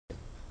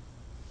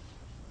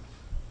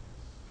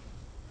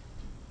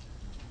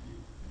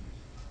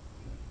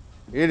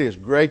It is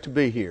great to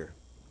be here.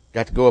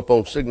 Got to go up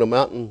on Signal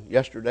Mountain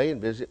yesterday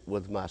and visit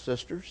with my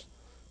sisters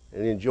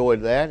and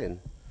enjoyed that. And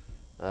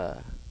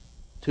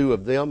two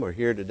of them are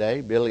here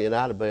today, Billy and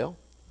Idabelle,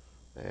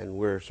 and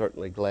we're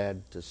certainly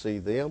glad to see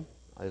them,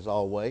 as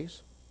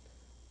always.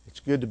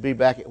 It's good to be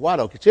back at White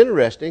Oak. It's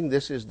interesting.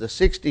 This is the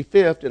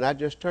 65th, and I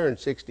just turned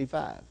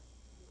 65.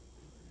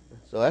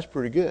 So that's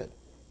pretty good.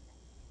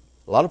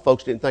 A lot of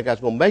folks didn't think I was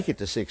going to make it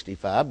to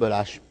 65, but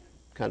I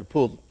kind of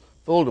fooled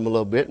them a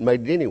little bit and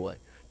made it anyway.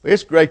 But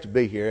it's great to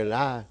be here, and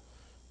I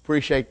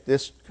appreciate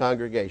this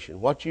congregation.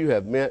 What you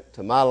have meant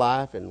to my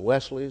life and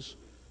Wesley's,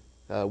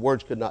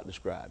 words could not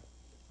describe.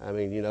 I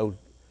mean, you know,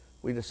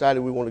 we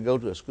decided we want to go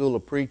to a school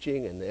of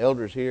preaching, and the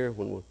elders here,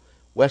 when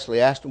Wesley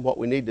asked them what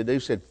we need to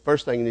do, said,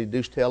 first thing you need to do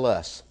is tell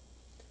us.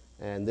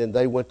 And then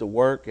they went to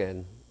work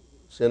and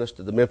sent us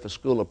to the Memphis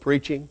School of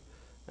Preaching,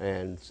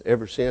 and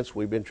ever since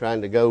we've been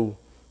trying to go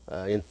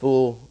in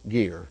full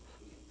gear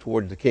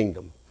toward the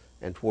kingdom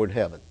and toward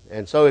heaven.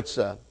 And so it's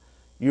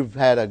you've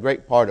had a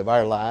great part of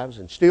our lives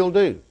and still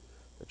do.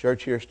 The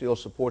church here still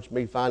supports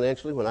me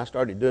financially. When I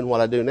started doing what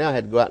I do now, I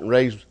had to go out and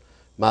raise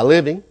my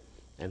living,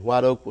 and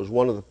White Oak was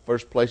one of the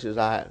first places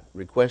I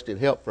requested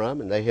help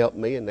from, and they helped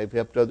me, and they've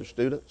helped other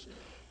students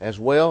as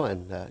well.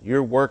 And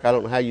your work, I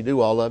don't know how you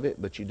do all of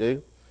it, but you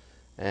do,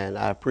 and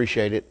I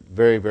appreciate it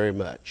very, very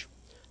much.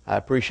 I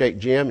appreciate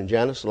Jim and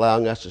Janice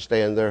allowing us to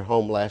stay in their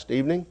home last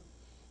evening,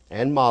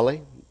 and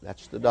Molly,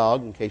 that's the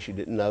dog, in case you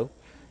didn't know,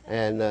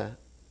 and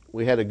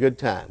we had a good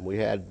time. We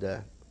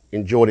had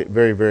enjoyed it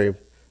very, very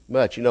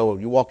much. You know,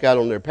 you walk out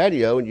on their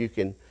patio and you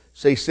can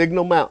see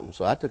Signal Mountain,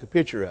 so I took a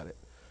picture of it.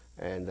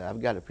 And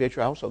I've got a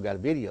picture. I also got a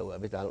video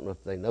of it. I don't know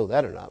if they know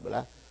that or not,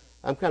 but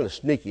I'm kind of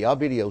sneaky. I'll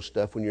video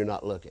stuff when you're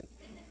not looking.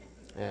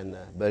 And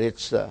but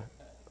it's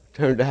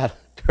turned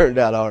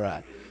out all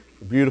right.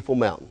 A beautiful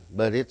mountain,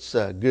 but it's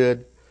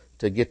good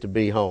to get to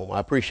be home.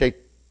 I appreciate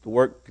the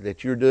work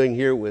that you're doing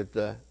here with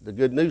the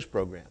Good News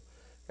program.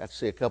 Got to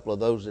see a couple of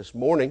those this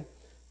morning,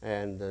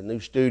 and the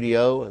new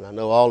studio, and I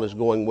know all is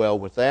going well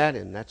with that,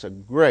 and that's a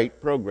great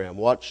program.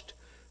 Watched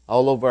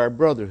all over our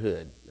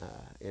brotherhood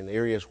in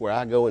areas where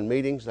I go in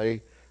meetings.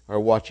 They are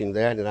watching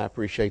that, and I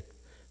appreciate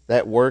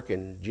that work,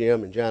 and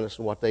Jim and Janice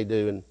and what they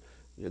do, and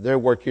their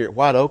work here at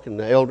White Oak, and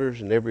the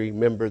elders and every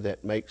member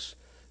that makes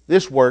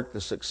this work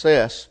the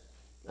success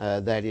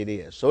that it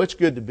is. So it's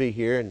good to be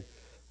here, and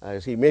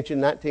as he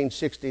mentioned,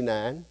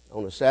 1969,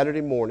 on a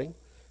Saturday morning,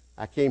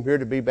 I came here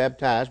to be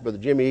baptized. Brother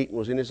Jimmy Eaton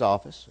was in his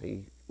office.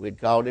 We'd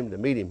called him to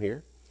meet him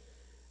here,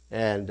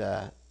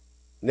 and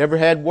never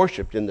had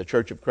worshiped in the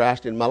Church of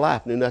Christ in my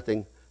life. Knew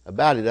nothing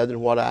about it other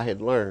than what I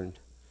had learned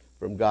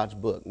from God's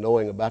book,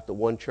 knowing about the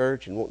one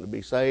church and wanting to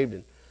be saved.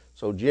 And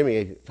so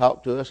Jimmy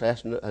talked to us,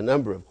 asked a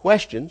number of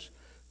questions,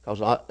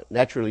 because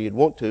naturally you'd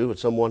want to with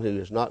someone who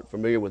is not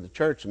familiar with the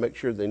church to make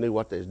sure they knew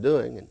what they was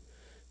doing. And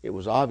it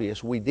was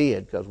obvious we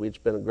did, because we'd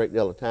spent a great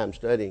deal of time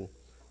studying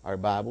our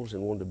Bibles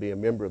and wanted to be a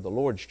member of the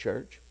Lord's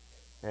church.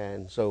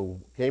 And so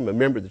became a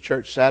member of the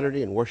church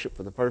Saturday and worshiped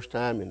for the first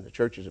time in the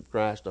Churches of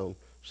Christ on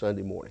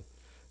Sunday morning.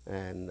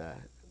 And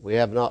we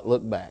have not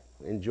looked back.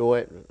 Enjoy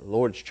it. The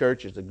Lord's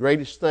church is the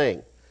greatest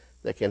thing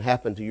that can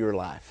happen to your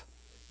life.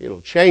 It'll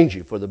change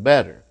you for the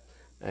better.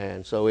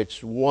 And so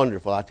it's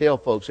wonderful. I tell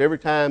folks, every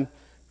time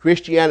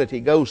Christianity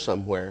goes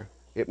somewhere,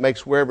 it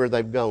makes wherever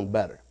they've gone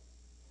better.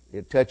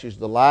 It touches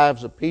the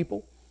lives of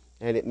people,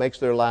 and it makes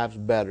their lives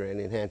better and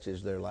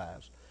enhances their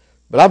lives.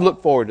 But I've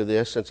looked forward to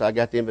this since I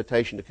got the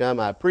invitation to come.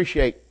 I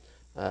appreciate,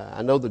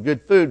 I know the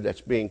good food that's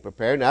being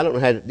prepared. Now,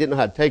 didn't know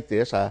how to take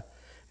this. I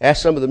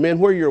asked some of the men,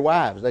 where are your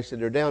wives? They said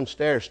they're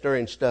downstairs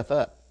stirring stuff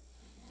up.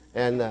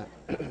 And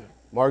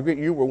Margaret,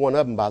 you were one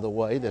of them, by the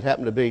way, that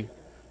happened to be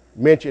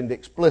mentioned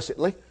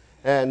explicitly.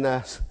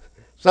 And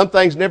some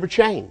things never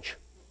change.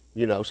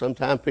 You know,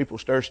 sometimes people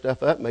stir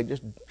stuff up and they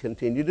just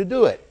continue to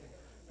do it.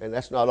 And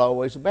that's not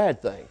always a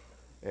bad thing.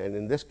 And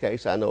in this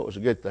case, I know it was a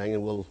good thing,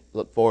 and we'll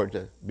look forward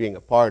to being a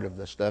part of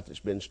the stuff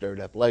that's been stirred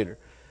up later.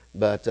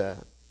 But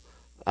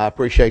I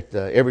appreciate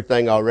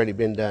everything already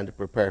been done to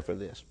prepare for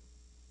this.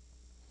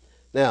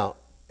 Now,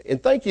 in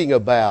thinking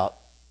about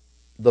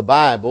the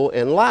Bible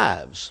and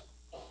lives,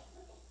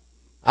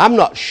 I'm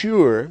not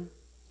sure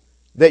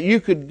that you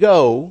could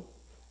go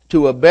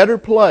to a better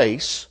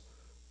place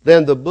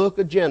than the book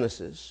of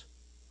Genesis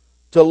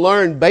to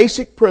learn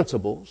basic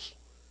principles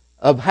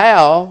of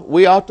how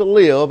we ought to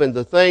live and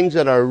the things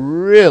that are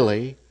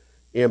really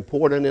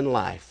important in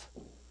life.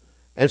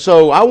 And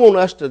so I want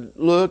us to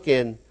look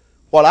in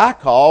what I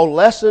call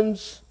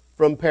lessons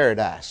from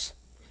paradise.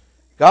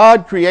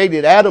 God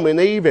created Adam and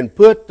Eve and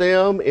put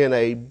them in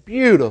a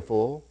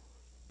beautiful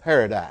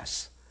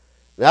paradise.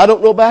 Now, I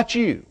don't know about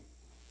you,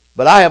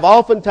 but I have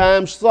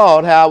oftentimes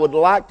thought how I would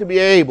like to be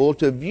able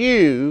to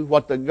view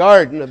what the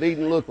Garden of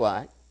Eden looked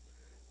like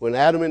when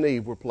Adam and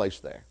Eve were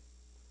placed there.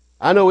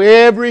 I know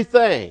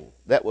everything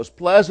that was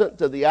pleasant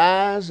to the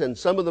eyes, and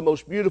some of the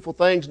most beautiful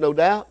things, no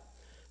doubt,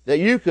 that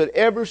you could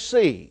ever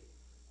see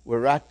were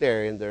right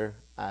there in their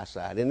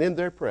eyesight and in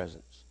their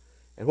presence.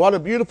 And what a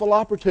beautiful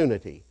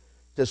opportunity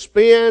to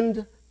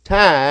spend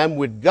time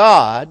with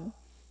God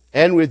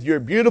and with your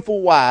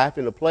beautiful wife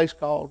in a place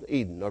called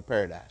Eden or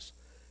paradise.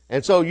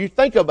 And so you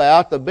think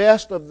about the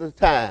best of the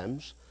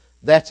times,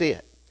 that's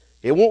it.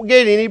 It won't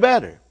get any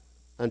better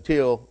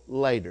until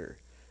later.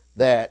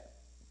 That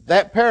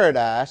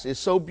paradise is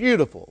so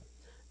beautiful.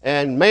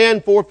 And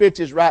man forfeits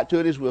his right to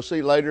it, as we'll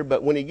see later.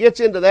 But when he gets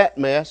into that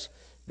mess,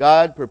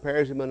 God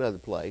prepares him another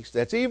place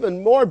that's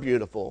even more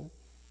beautiful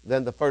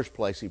than the first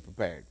place he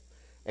prepared.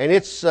 And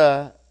it's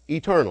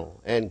eternal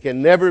and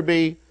can never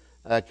be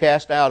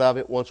cast out of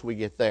it once we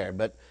get there.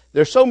 But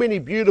there's so many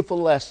beautiful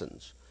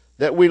lessons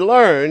that we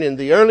learn in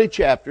the early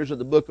chapters of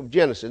the book of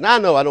Genesis. And I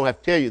know I don't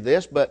have to tell you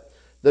this, but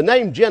the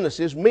name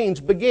Genesis means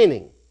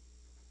beginning.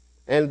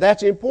 And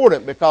that's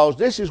important because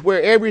this is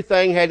where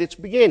everything had its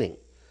beginning.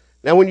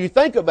 Now, when you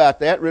think about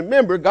that,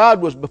 remember,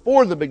 God was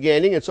before the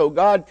beginning, and so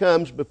God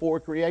comes before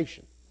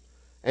creation.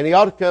 And he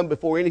ought to come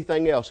before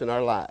anything else in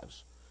our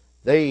lives.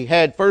 They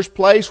had first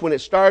place when it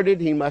started.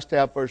 He must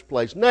have first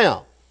place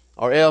now,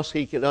 or else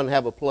he doesn't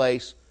have a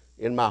place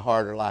in my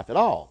heart or life at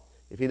all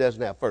if he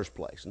doesn't have first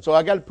place. And so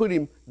I got to put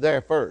him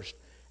there first.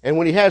 And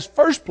when he has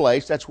first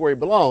place, that's where he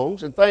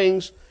belongs, and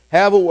things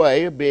have a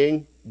way of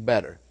being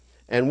better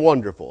and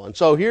wonderful. And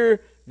so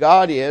here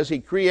God is. He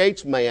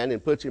creates man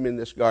and puts him in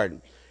this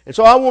garden. And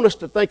so I want us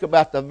to think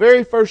about the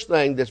very first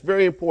thing that's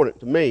very important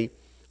to me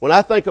when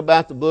I think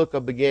about the book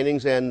of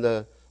beginnings and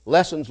the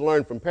lessons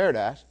learned from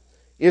paradise,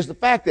 is the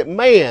fact that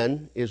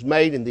man is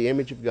made in the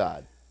image of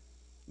God.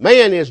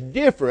 Man is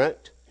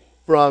different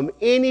from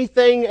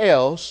anything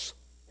else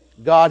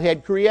God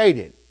had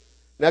created.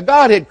 Now,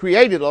 God had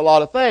created a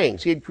lot of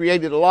things. He had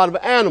created a lot of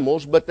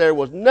animals, but there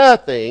was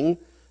nothing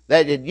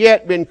that had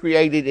yet been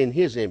created in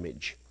his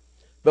image.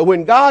 But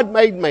when God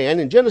made man,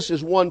 in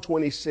Genesis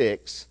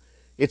 1:26,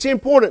 it's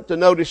important to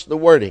notice the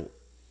wording.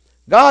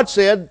 God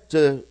said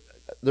to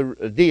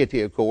the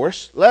deity, of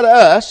course, "Let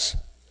us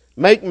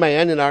make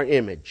man in our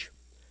image,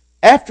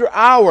 after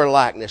our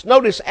likeness."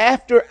 Notice,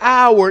 after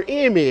our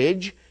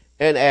image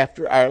and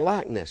after our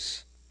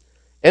likeness.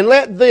 "And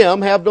let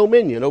them have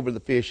dominion over the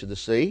fish of the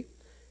sea,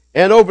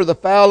 and over the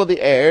fowl of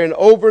the air, and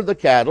over the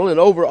cattle, and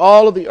over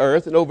all of the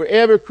earth, and over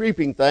every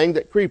creeping thing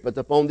that creepeth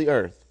upon the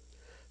earth."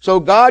 So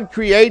God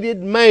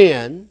created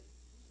man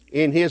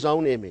in his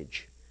own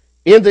image.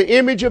 In the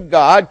image of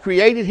God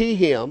created he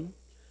him,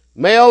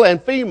 male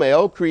and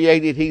female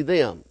created he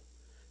them.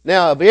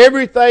 Now, of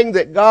everything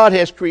that God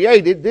has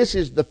created, this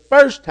is the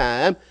first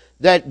time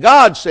that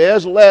God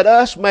says, "Let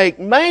us make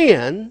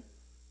man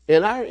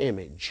in our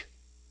image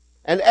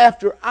and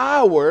after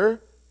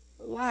our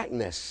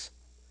likeness."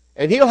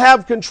 And he'll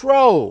have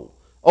control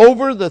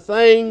over the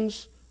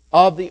things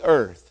of the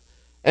earth.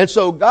 And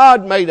so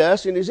God made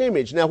us in his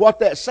image. Now, what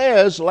that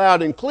says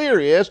loud and clear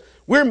is,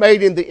 we're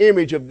made in the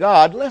image of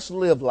God. Let's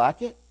live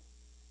like it.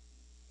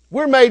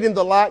 We're made in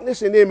the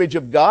likeness and image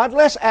of God.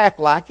 Let's act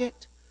like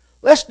it.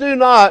 Let's do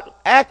not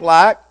act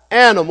like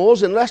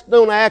animals, and let's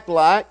don't act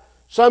like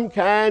some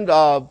kind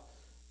of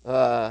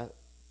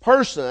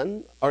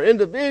person or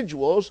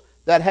individuals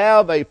that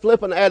have a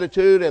flippant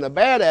attitude and a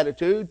bad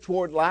attitude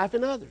toward life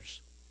and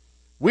others.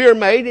 We are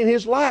made in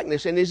his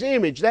likeness and his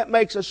image. That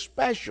makes us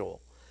special.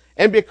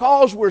 And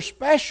because we're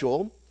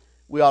special,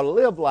 we ought to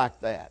live like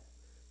that.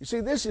 You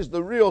see, this is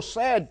the real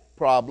sad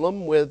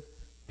problem with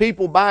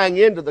people buying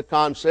into the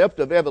concept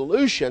of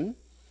evolution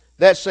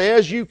that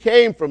says you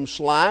came from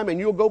slime and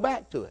you'll go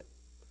back to it.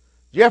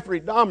 Jeffrey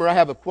Dahmer, I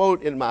have a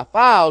quote in my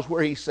files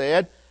where he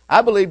said,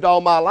 "I believed all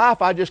my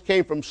life I just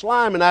came from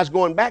slime and I was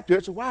going back to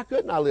it, so why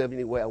couldn't I live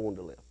any way I wanted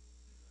to live?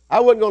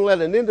 I wasn't going to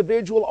let an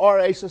individual or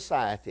a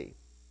society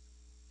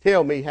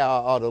tell me how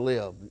I ought to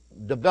live,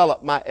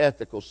 develop my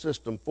ethical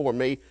system for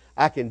me.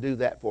 I can do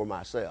that for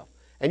myself."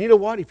 And you know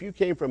what? If you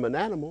came from an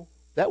animal,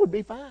 that would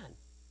be fine.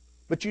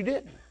 But you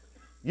didn't.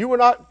 You were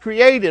not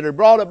created or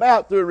brought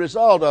about through a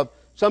result of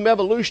some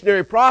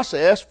evolutionary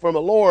process from a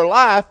lower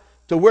life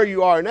to where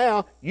you are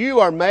now. You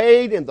are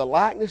made in the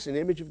likeness and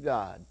image of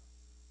God.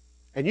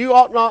 And you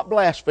ought not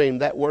blaspheme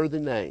that worthy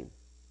name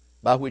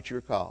by which you're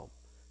called.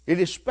 It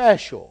is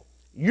special.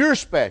 You're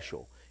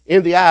special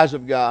in the eyes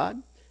of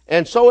God,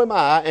 and so am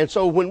I. And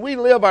so when we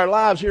live our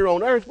lives here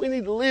on earth, we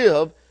need to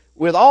live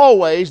with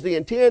always the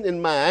intent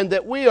in mind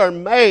that we are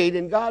made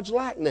in God's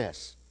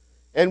likeness,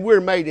 and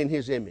we're made in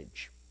his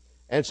image.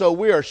 And so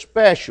we are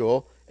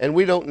special, and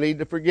we don't need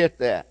to forget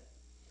that.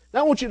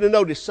 Now I want you to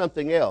notice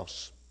something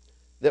else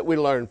that we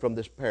learned from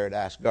this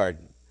paradise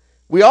garden.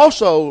 We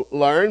also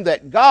learned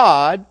that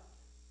God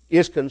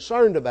is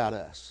concerned about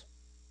us.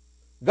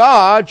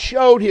 God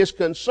showed his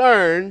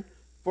concern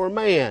for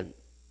man.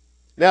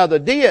 Now the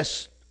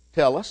deists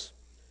tell us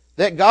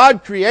that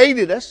God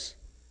created us,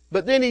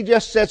 but then he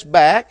just sits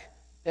back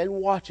and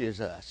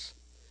watches us.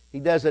 He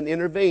doesn't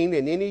intervene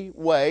in any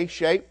way,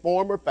 shape,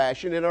 form, or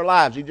fashion in our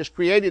lives. He just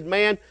created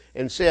man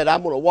and said,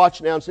 "I'm going to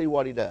watch now and see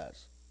what he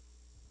does."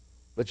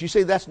 But you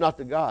see, that's not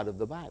the God of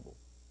the Bible.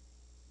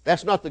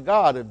 That's not the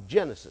God of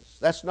Genesis.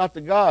 That's not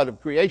the God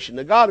of creation.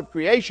 The God of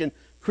creation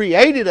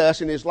created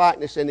us in his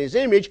likeness and his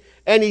image,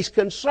 and he's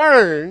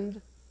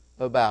concerned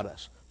about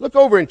us. Look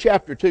over in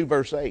chapter 2,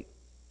 verse 8.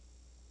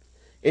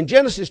 In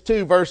Genesis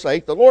 2, verse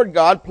 8, the Lord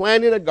God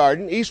planted a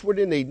garden eastward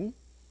in Eden,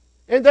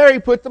 and there he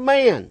put the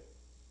man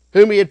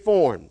whom he had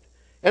formed.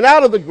 And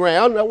out of the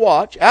ground, now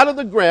watch, out of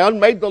the ground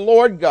made the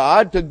Lord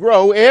God to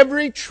grow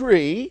every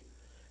tree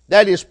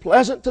that is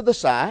pleasant to the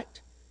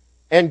sight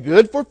and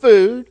good for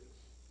food,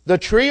 the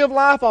tree of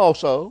life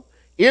also,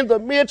 in the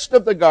midst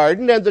of the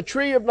garden, and the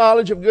tree of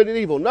knowledge of good and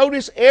evil.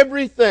 Notice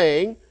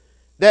everything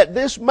that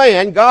this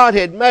man God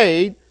had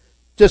made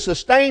to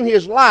sustain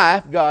his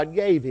life, God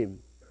gave him.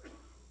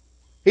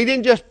 He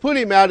didn't just put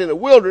him out in the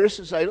wilderness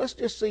and say, let's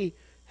just see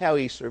how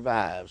he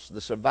survives,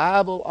 the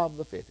survival of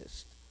the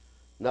fittest.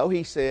 No,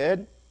 he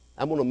said,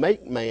 I'm going to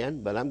make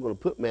man, but I'm going to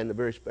put man in a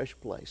very special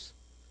place.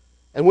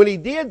 And when he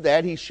did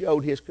that, he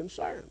showed his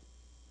concern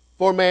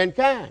for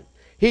mankind.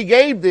 He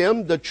gave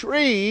them the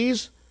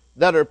trees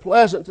that are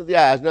pleasant to the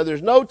eyes. Now,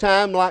 there's no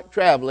time like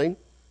traveling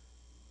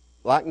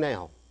like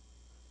now.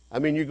 I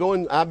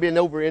mean, I've been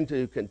over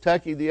into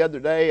Kentucky the other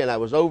day, and I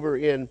was over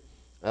in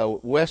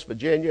West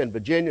Virginia and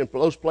Virginia and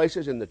those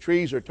places, and the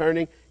trees are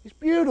turning. It's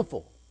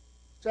beautiful.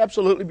 It's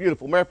absolutely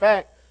beautiful. Matter of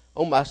fact,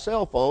 on my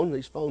cell phone,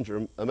 these phones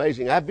are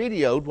amazing, I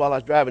videoed while I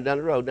was driving down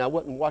the road. Now, I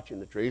wasn't watching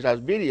the trees. I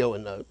was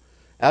videoing those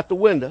out the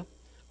window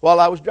while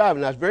I was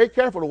driving. I was very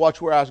careful to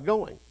watch where I was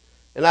going.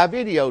 And I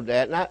videoed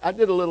that, and I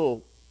did a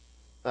little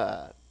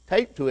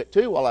tape to it,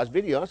 too, while I was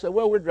videoing. I said,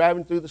 well, we're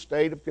driving through the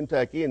state of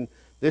Kentucky, and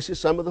this is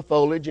some of the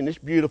foliage, and it's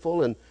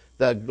beautiful, and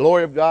the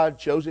glory of God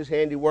shows his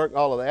handiwork,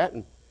 all of that.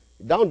 And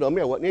it dawned on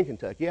me I wasn't in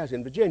Kentucky. I was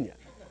in Virginia.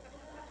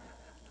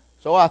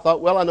 So I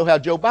thought, well, I know how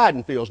Joe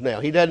Biden feels now.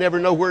 He doesn't ever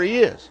know where he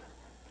is.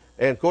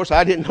 And, of course,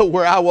 I didn't know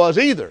where I was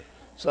either.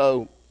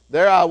 So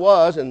there I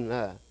was, and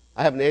I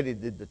haven't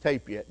edited the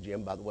tape yet,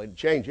 Jim, by the way, to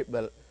change it.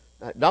 But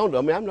it dawned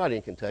on me I'm not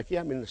in Kentucky.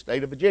 I'm in the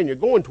state of Virginia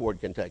going toward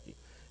Kentucky.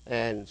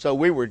 And so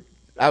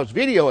I was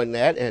videoing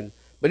that.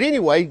 But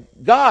anyway,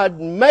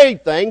 God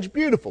made things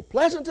beautiful,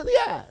 pleasant to the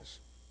eyes,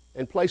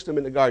 and placed them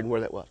in the garden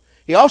where that was.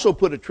 He also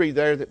put a tree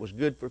there that was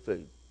good for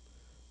food.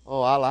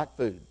 Oh, I like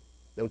food.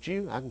 Don't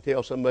you? I can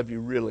tell some of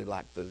you really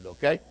like food,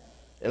 okay?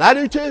 And I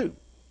do too.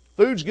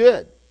 Food's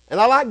good. And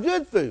I like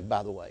good food,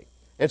 by the way.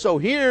 And so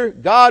here,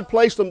 God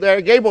placed them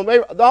there, gave them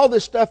all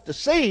this stuff to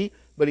see,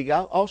 but he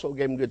also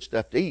gave them good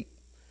stuff to eat.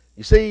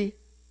 You see,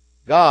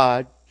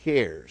 God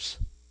cares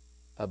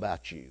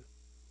about you.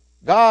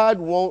 God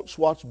wants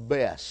what's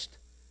best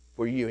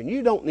for you, and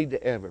you don't need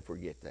to ever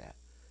forget that.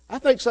 I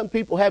think some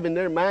people have in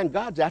their mind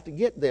God's out to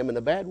get them in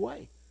a bad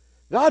way.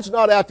 God's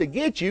not out to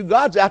get you.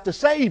 God's out to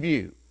save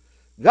you.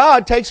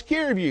 God takes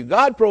care of you.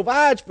 God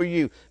provides for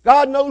you.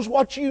 God knows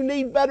what you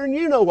need better than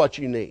you know what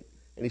you need.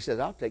 And he says,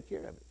 I'll take care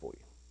of it for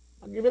you.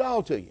 I'll give it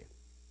all to you.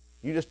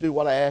 You just do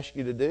what I ask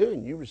you to do,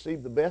 and you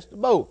receive the best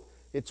of both.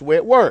 It's the way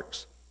it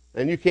works.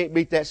 And you can't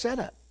beat that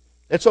setup.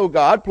 And so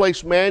God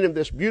placed man in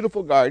this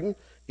beautiful garden,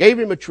 gave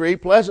him a tree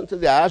pleasant to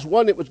the eyes,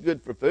 one that was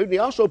good for food, and he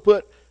also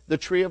put the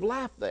tree of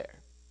life there.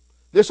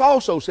 This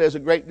also says a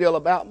great deal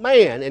about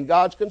man and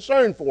God's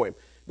concern for him.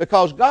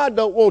 Because God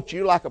don't want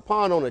you like a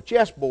pawn on a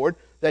chessboard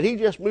that he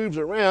just moves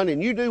around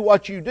and you do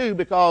what you do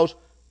because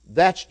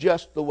that's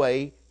just the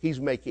way he's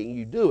making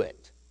you do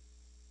it.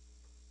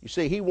 You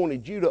see, he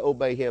wanted you to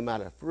obey him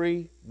out of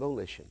free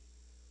volition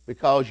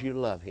because you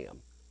love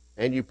him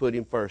and you put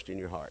him first in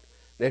your heart.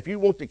 Now, if you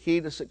want the key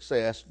to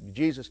success,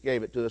 Jesus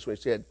gave it to us when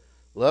he said,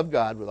 love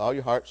God with all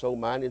your heart, soul,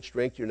 mind, and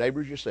strength, your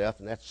neighbors, yourself,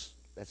 and that's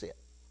it.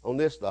 On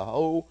this, the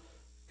whole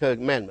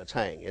commandments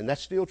hang, and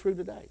that's still true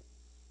today.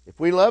 If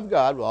we love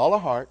God with all our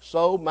heart,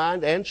 soul,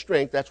 mind, and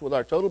strength, that's with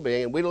our total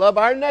being, and we love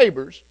our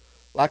neighbors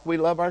like we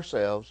love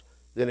ourselves,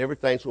 then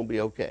everything's going to be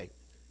okay.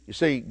 You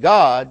see,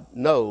 God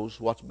knows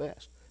what's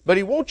best. But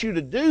he wants you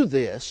to do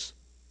this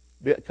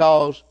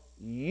because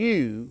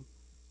you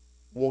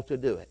want to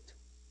do it.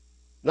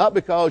 Not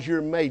because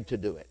you're made to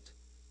do it.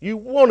 You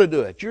want to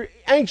do it. You're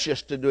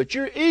anxious to do it.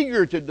 You're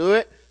eager to do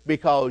it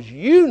because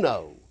you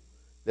know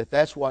that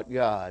that's what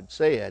God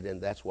said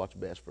and that's what's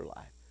best for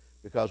life.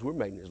 Because we're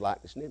made in his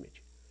likeness and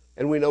image.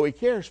 And we know he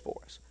cares for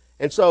us.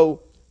 And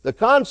so the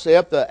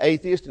concept the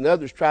atheists and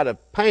others try to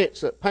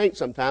paint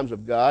sometimes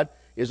of God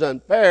is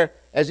unfair,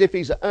 as if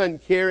he's an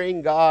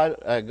uncaring God,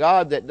 a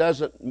God that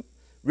doesn't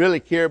really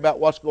care about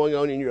what's going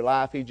on in your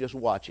life. He's just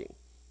watching,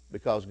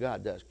 because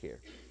God does care.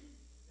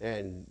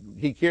 And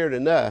he cared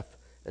enough,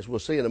 as we'll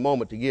see in a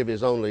moment, to give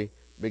his only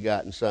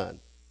begotten Son.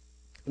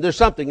 And there's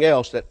something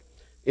else that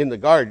in the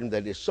garden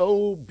that is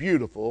so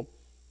beautiful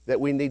that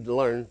we need to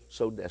learn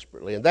so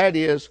desperately, and that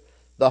is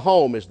the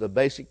home is the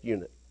basic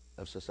unit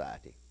of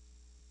society.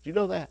 Do you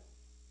know that?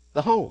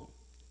 The home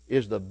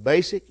is the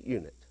basic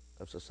unit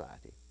of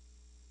society.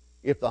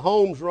 If the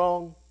home's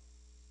wrong,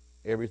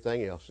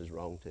 everything else is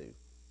wrong too.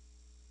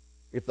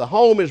 If the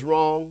home is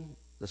wrong,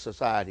 the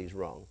society's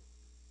wrong.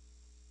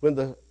 When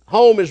the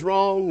home is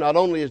wrong, not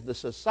only is the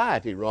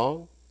society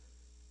wrong,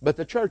 but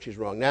the church is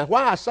wrong. Now,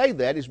 why I say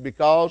that is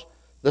because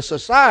the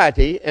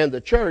society and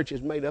the church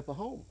is made up of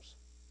homes.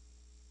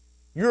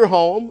 Your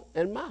home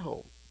and my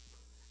home.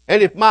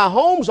 And if my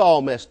home's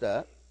all messed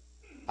up,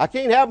 I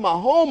can't have my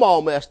home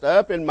all messed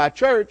up and my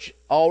church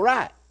all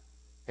right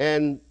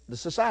and the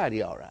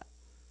society all right.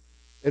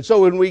 And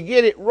so when we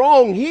get it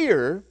wrong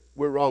here,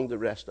 we're wrong the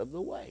rest of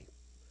the way.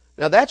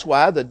 Now that's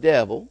why the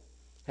devil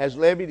has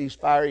levied his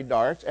fiery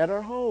darts at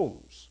our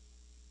homes.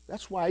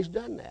 That's why he's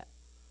done that.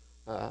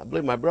 I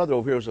believe my brother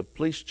over here was a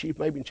police chief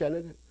maybe in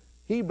Chattanooga.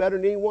 He better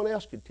than anyone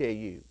else could tell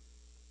you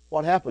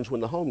what happens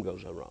when the home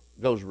goes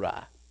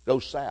awry,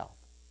 goes south.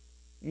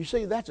 You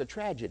see, that's a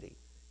tragedy.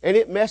 And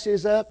it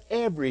messes up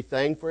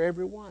everything for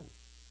everyone.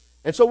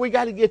 And so we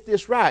got to get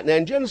this right. Now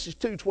in Genesis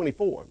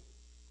 2:24,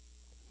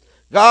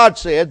 God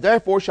said,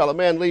 "Therefore shall a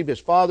man leave his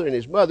father and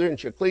his mother, and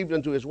shall cleave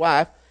unto his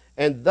wife,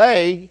 and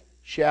they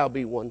shall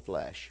be one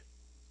flesh."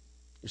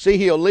 You see,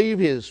 he'll leave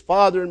his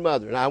father and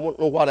mother. And I don't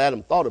know what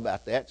Adam thought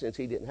about that, since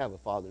he didn't have a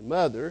father and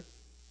mother.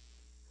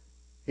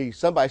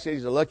 Somebody said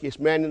he's the luckiest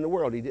man in the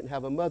world. He didn't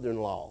have a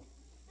mother-in-law.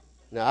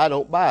 Now, I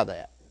don't buy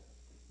that,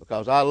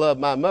 because I love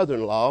my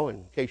mother-in-law.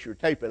 In case you're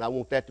taping, I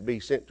want that to be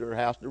sent to her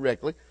house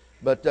directly.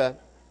 But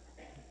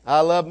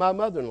I love my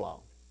mother-in-law.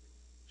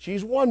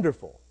 She's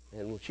wonderful.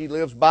 And she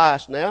lives by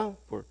us now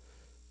for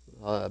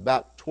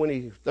about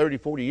 20, 30,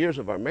 40 years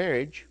of our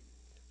marriage.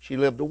 She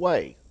lived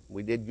away.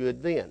 We did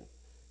good then.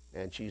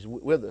 And she's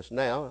with us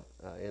now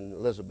in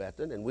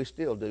Elizabethton, and we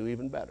still do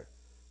even better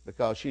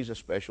because she's a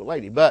special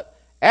lady. But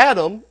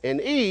Adam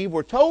and Eve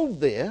were told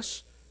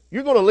this: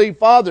 you're going to leave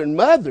father and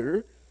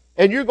mother,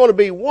 and you're going to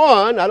be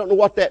one. I don't know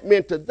what that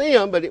meant to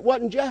them, but it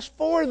wasn't just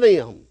for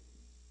them.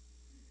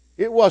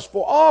 It was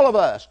for all of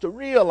us to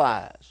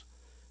realize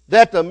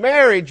that the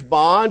marriage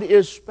bond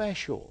is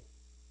special.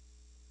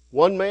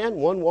 One man,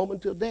 one woman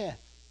till death.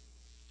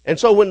 And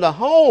so when the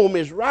home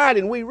is right,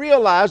 and we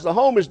realize the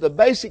home is the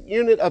basic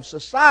unit of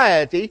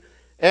society,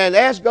 and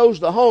as goes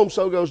the home,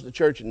 so goes the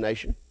church and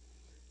nation,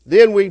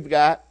 then we've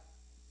got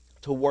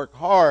to work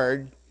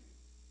hard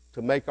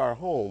to make our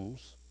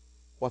homes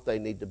what they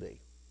need to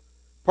be.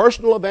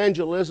 Personal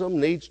evangelism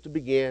needs to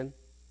begin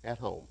at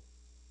home.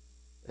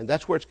 And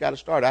that's where it's got to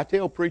start. I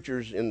tell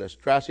preachers in the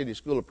Tri-City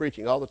School of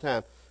Preaching all the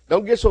time,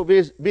 don't get so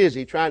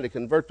busy trying to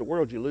convert the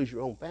world you lose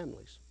your own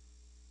families.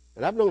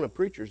 And I've known of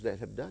preachers that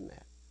have done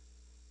that.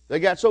 They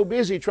got so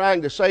busy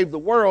trying to save the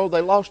world, they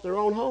lost their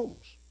own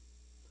homes.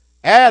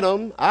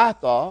 Adam, I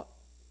thought,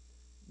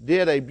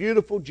 did a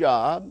beautiful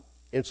job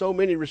in so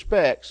many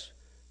respects,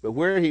 but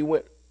where he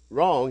went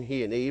wrong,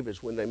 he and Eve,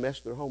 is when they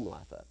messed their home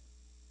life up.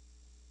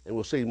 And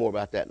we'll see more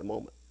about that in a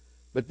moment.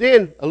 But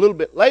then, a little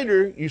bit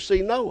later, you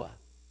see Noah.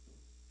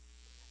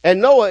 And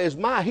Noah is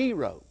my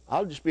hero.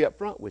 I'll just be up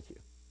front with you.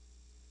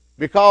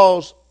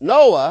 Because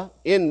Noah,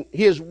 in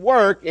his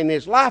work, in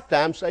his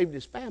lifetime, saved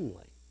his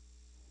family.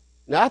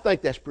 Now, I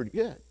think that's pretty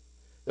good.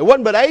 There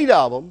wasn't but 8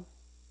 of them,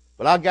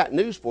 but I've got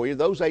news for you.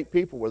 Those 8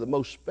 people were the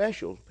most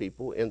special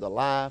people in the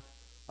life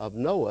of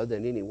Noah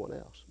than anyone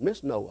else.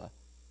 Miss Noah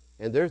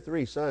and their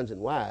 3 sons and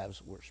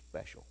wives were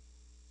special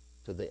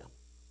to them.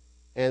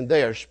 And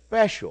they are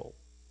special.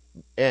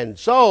 And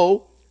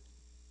so,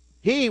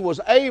 he was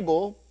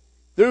able,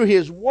 through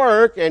his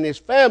work and his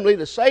family,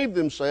 to save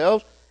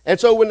themselves. And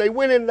so when they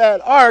went in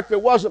that ark, there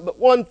wasn't but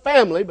one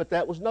family, but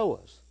that was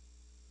Noah's.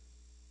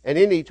 And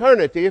in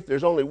eternity, if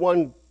there's only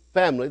one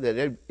family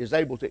that is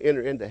able to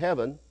enter into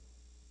heaven,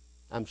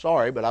 I'm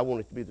sorry, but I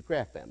want it to be the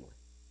Kraft family.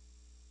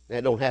 Now,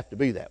 it don't have to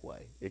be that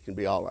way. It can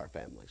be all our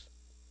families.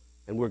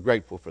 And we're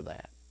grateful for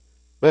that.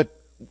 But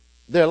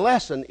their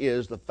lesson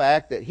is the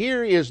fact that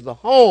here is the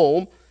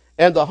home,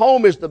 and the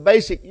home is the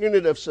basic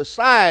unit of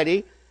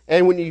society.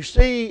 And when you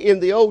see in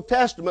the Old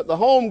Testament the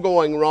home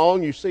going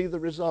wrong, you see the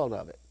result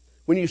of it.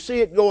 When you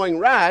see it going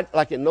right,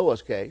 like in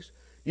Noah's case,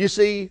 you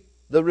see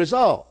the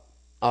result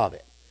of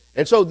it.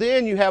 And so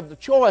then you have the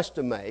choice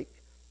to make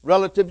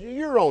relative to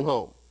your own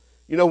home.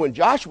 You know, when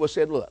Joshua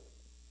said, look,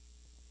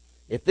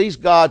 if these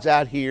gods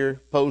out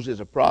here poses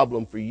a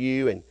problem for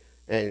you,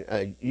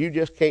 and you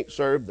just can't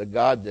serve the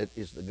God that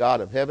is the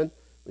God of heaven,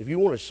 if you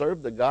want to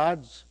serve the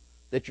gods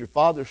that your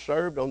father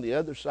served on the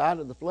other side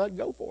of the flood,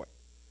 go for it.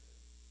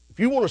 If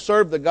you want to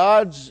serve the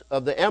gods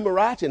of the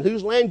Amorites in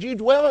whose land you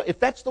dwell, if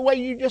that's the way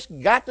you just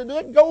got to do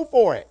it, go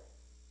for it.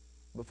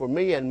 But for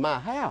me and my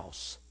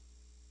house,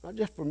 not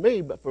just for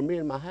me, but for me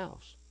and my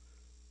house,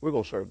 we're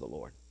going to serve the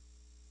Lord.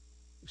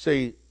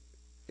 See,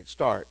 it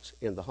starts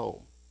in the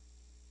home.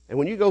 And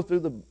when you go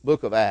through the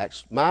book of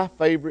Acts, my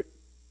favorite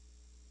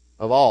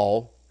of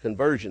all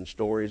conversion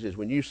stories is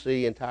when you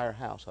see entire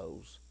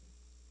households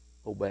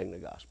obeying the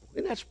gospel.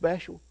 Isn't that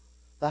special?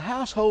 The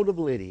household of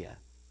Lydia,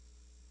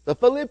 the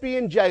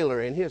Philippian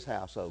jailer in his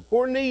household,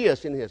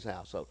 Cornelius in his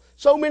household.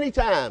 So many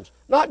times,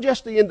 not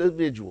just the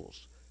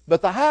individuals,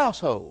 but the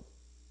household.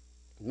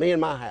 Me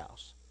and my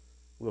house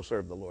will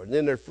serve the Lord. And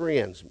then their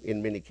friends,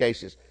 in many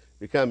cases,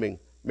 becoming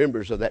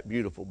members of that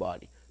beautiful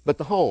body. But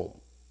the home.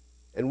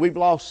 And we've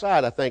lost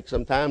sight, I think,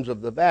 sometimes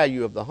of the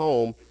value of the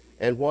home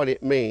and what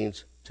it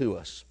means to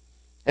us.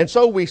 And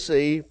so we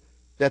see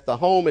that the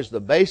home is the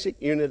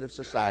basic unit of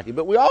society.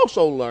 But we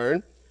also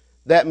learn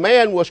that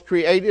man was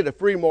created a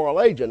free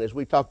moral agent, as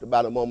we talked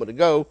about a moment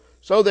ago,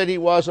 so that he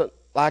wasn't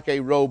like a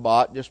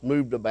robot, just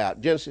moved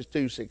about. Genesis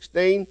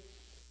 2:16,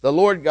 the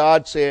Lord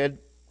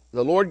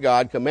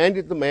God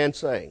commanded the man,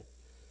 saying,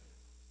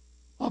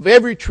 Of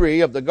every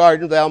tree of the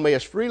garden thou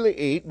mayest freely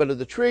eat, but of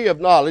the tree of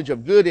knowledge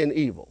of good and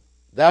evil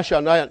thou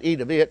shalt not eat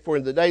of it, for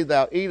in the day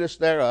thou eatest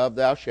thereof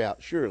thou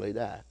shalt surely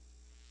die.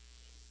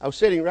 I was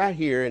sitting right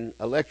here in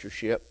a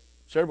lectureship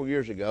several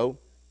years ago,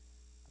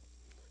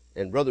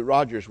 and Brother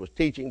Rogers was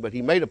teaching, but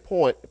he made a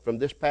point from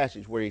this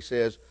passage where he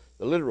says,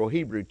 the literal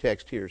Hebrew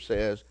text here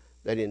says,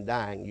 that in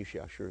dying you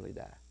shall surely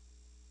die.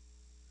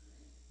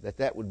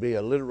 That would be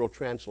a literal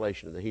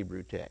translation of the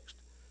Hebrew text.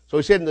 So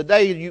he said, in the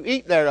day you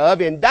eat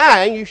thereof, in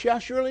dying you shall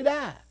surely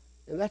die.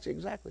 And that's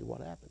exactly what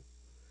happened.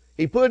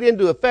 He put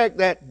into effect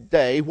that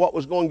day what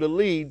was going to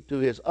lead to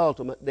his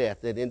ultimate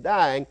death, that in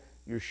dying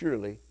you're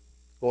surely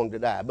going to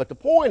die. But the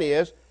point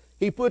is,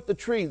 he put the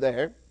tree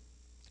there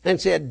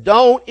and said,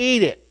 don't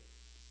eat it.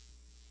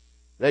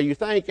 Now you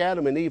think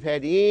Adam and Eve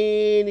had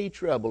any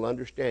trouble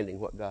understanding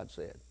what God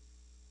said?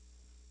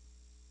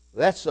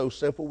 That's so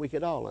simple we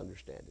could all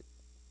understand it.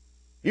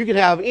 You can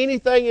have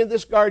anything in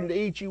this garden to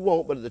eat you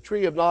want, but of the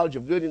tree of knowledge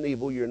of good and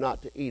evil you're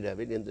not to eat of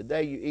it. In the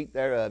day you eat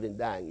thereof, in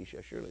dying you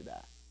shall surely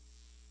die.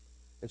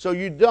 And so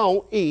you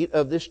don't eat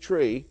of this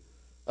tree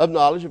of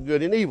knowledge of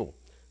good and evil.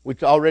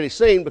 We've already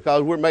seen,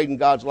 because we're made in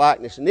God's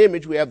likeness and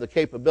image, we have the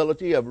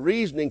capability of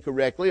reasoning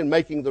correctly and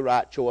making the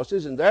right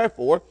choices, and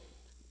therefore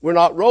we're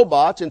not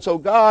robots, and so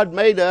God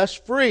made us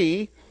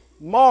free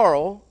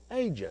moral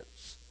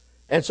agents.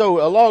 And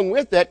so along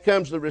with that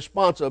comes the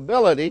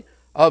responsibility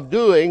of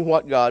doing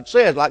what God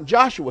says. Like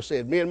Joshua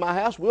said, me and my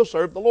house will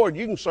serve the Lord.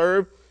 You can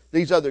serve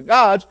these other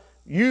gods.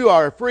 You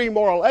are a free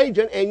moral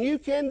agent, and you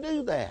can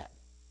do that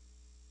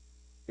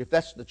if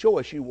that's the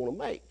choice you want to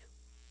make.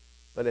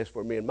 But as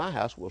for me and my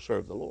house, we'll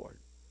serve the Lord.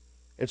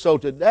 And so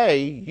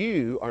today,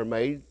 you are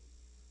made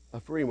a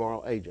free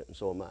moral agent, and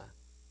so am I.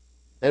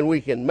 And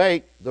we can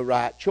make the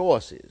right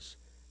choices.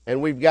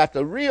 And we've got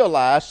to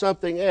realize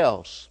something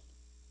else.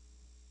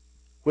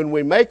 When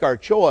we make our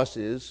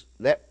choices,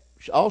 that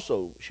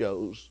also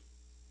shows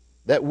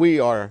that we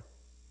are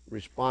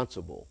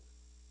responsible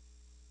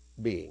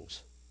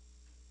beings.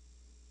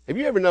 Have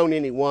you ever known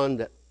anyone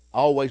that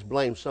always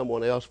blames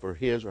someone else for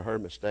his or her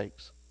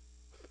mistakes?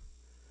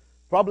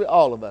 Probably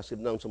all of us have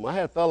known someone. I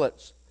had a fellow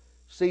at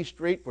C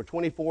Street for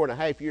 24 and a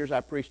half years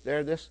I preached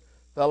there. This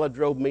fellow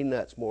drove me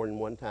nuts more than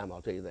one time,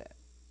 I'll tell you that.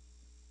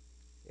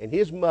 And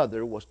his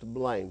mother was to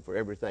blame for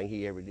everything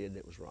he ever did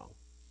that was wrong.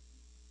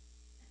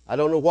 I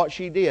don't know what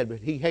she did, but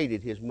he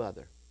hated his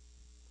mother.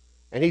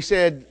 And he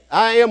said,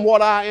 I am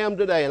what I am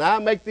today, and I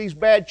make these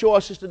bad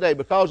choices today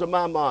because of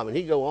my mom. And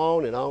he'd go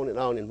on and on and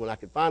on. And when I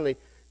could finally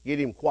get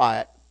him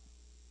quiet,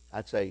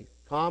 I'd say,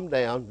 calm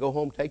down, go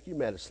home, take your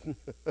medicine.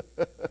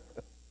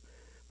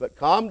 But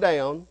calm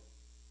down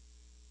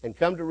and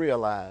come to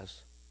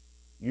realize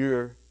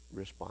you're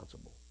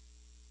responsible.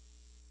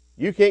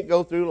 You can't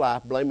go through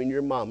life blaming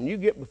your mom. When you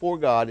get before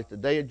God at the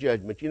day of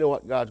judgment, you know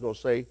what God's going to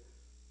say?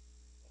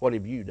 What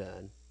have you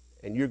done?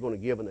 And you're going to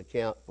give an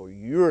account for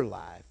your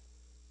life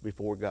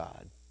before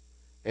God.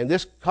 And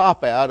this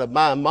cop-out of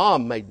my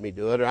mom made me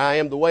do it, or I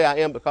am the way I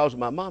am because of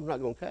my mom, I'm not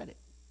going to cut it.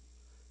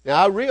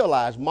 Now, I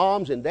realize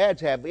moms and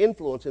dads have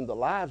influence in the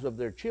lives of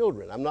their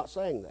children. I'm not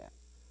saying that.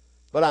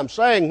 But I'm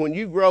saying when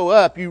you grow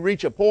up, you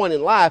reach a point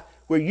in life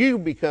where you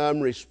become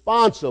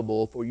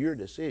responsible for your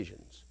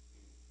decisions.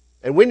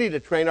 And we need to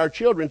train our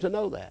children to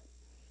know that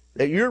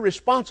you're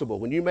responsible.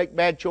 When you make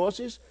bad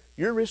choices,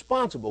 you're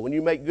responsible. When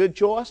you make good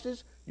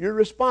choices, you're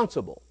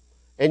responsible.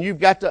 And you've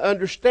got to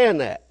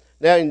understand that.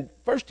 Now, in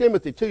 1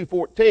 Timothy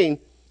 2:14,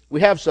 we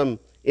have some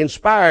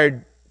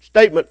inspired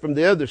statement from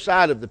the other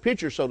side of the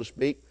picture, so to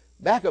speak,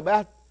 back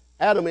about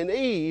Adam and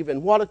Eve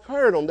and what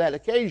occurred on that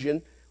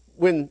occasion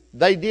when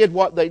they did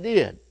what they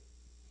did.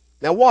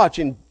 Now watch,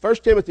 in 1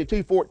 Timothy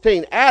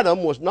 2:14,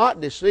 Adam was not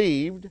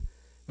deceived,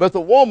 but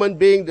the woman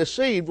being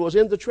deceived was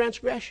in the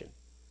transgression.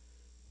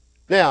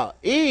 Now,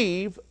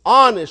 Eve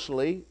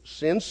honestly,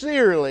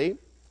 sincerely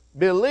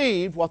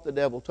believed what the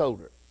devil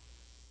told her.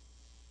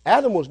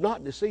 Adam was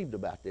not deceived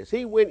about this.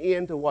 He went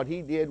into what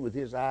he did with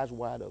his eyes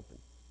wide open.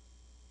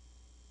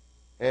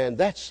 And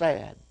that's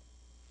sad.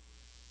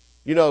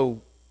 You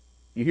know,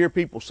 you hear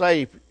people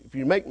say, if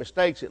you make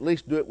mistakes, at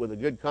least do it with a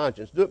good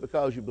conscience. Do it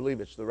because you believe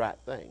it's the right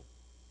thing.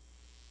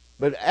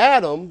 But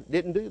Adam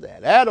didn't do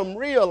that. Adam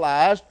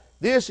realized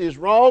this is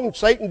wrong.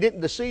 Satan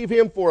didn't deceive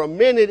him for a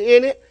minute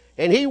in it,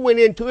 and he went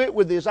into it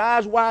with his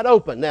eyes wide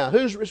open. Now,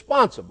 who's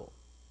responsible?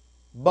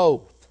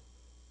 Both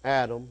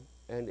Adam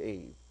and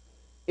Eve.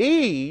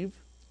 Eve,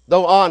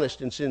 though honest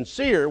and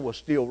sincere, was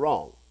still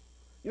wrong.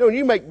 You know, when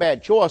you make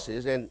bad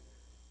choices and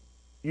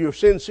you're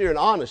sincere and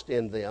honest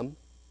in them,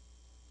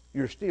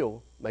 you're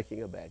still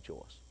making a bad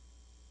choice.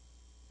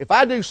 If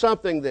I do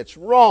something that's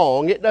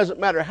wrong, it doesn't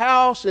matter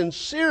how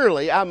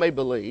sincerely I may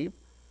believe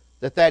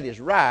that that is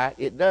right,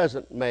 it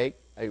doesn't make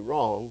a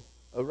wrong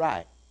a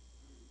right.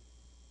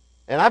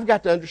 And I've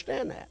got to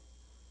understand that.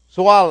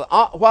 So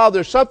while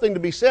there's something to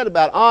be said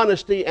about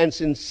honesty and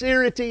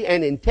sincerity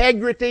and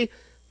integrity,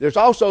 there's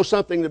also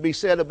something to be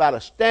said about a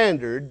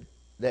standard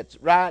that's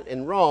right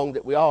and wrong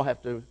that we all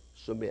have to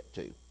submit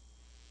to.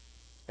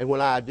 And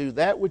when I do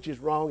that which is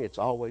wrong, it's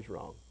always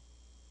wrong,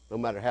 no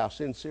matter how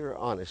sincere or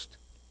honest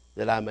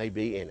that I may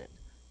be in it.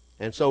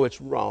 And so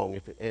it's wrong.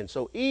 And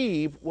so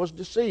Eve was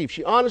deceived.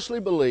 She honestly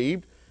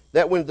believed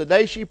that when the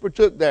day she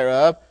partook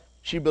thereof,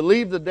 she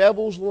believed the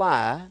devil's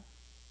lie,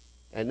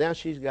 and now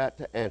she's got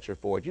to answer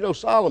for it. You know,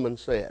 Solomon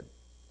said,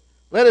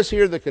 let us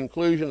hear the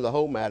conclusion of the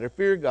whole matter.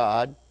 Fear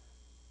God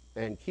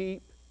and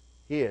keep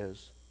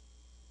his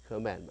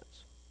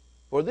commandments.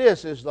 For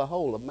this is the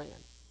whole of man.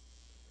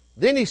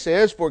 Then he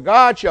says, for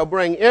God shall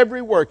bring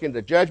every work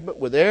into judgment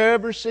with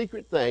every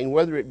secret thing,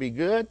 whether it be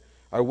good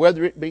or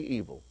whether it be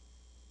evil.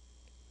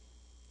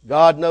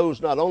 God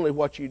knows not only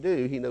what you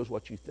do, he knows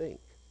what you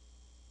think.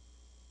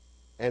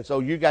 And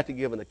so you got to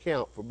give an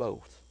account for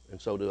both,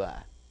 and so do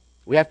I.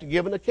 We have to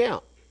give an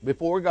account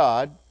before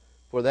God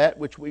for that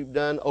which we've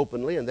done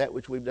openly and that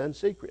which we've done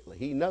secretly.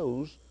 He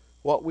knows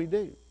what we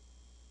do.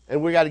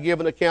 And we got to give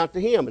an account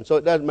to him. And so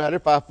it doesn't matter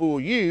if I fool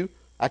you,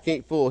 I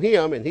can't fool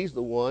him, and he's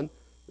the one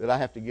that I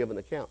have to give an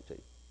account to,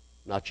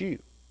 not you.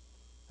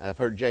 I've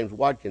heard James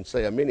Watkins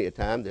say many a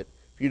time that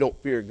if you don't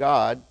fear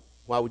God,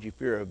 why would you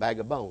fear a bag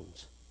of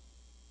bones?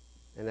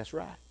 And that's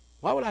right.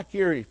 Why would I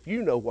care if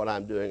you know what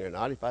I'm doing or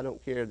not if I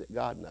don't care that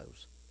God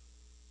knows?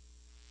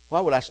 Why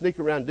would I sneak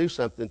around and do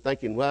something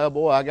thinking, well,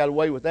 boy, I got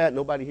away with that.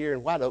 Nobody here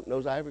in White Oak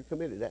knows I ever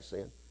committed that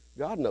sin.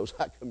 God knows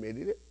I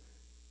committed it.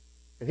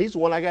 And he's the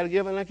one I got to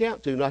give an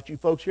account to, not you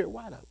folks here at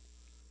White Oak.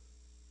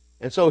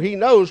 And so he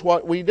knows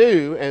what we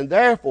do and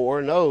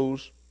therefore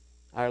knows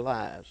our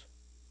lives.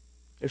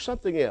 There's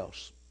something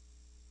else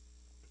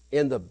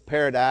in the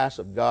paradise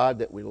of God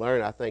that we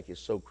learn I think is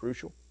so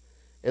crucial.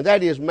 And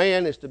that is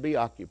man is to be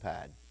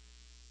occupied.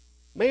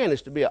 Man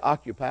is to be an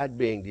occupied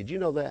being. Did you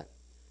know that?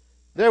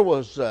 There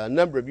was a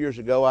number of years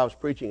ago, I was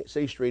preaching at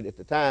C Street at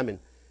the time, and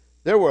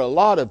there were a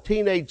lot of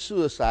teenage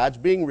suicides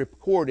being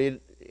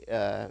recorded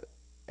at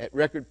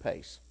record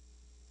pace.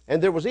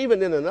 And there was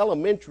even in an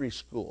elementary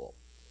school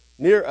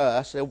near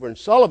us over in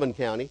Sullivan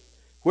County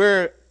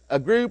where a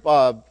group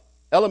of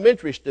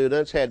elementary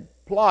students had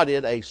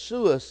plotted a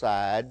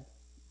suicide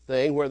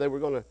thing where they were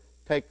going to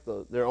take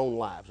their own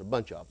lives, a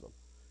bunch of them.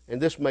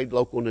 And this made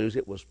local news.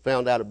 It was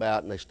found out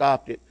about, and they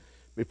stopped it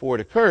before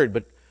it occurred.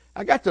 But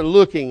I got to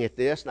looking at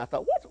this, and I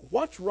thought,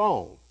 what's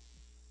wrong?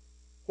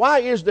 Why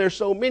is there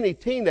so many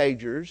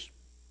teenagers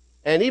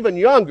and even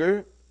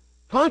younger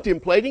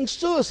contemplating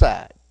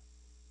suicide?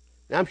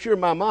 Now, I'm sure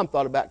my mom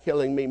thought about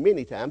killing me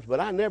many times, but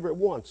I never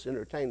once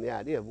entertained the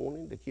idea of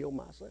wanting to kill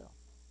myself.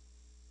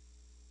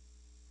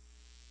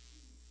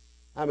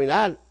 I mean,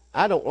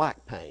 I don't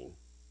like pain.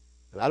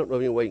 And I don't know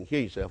any way you can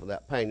kill yourself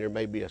without pain. There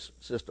may be a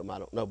system, I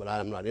don't know, but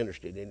I'm not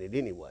interested in it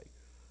anyway.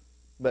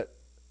 But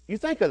you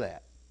think of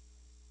that.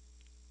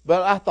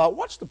 But I thought,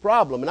 what's the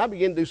problem? And I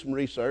began to do some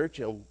research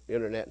on the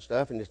internet and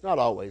stuff, and it's not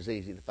always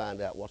easy to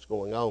find out what's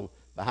going on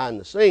behind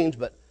the scenes,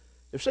 but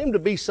there seemed to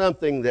be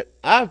something that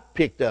I've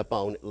picked up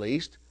on at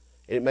least,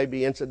 and it may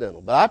be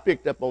incidental, but I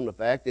picked up on the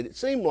fact that it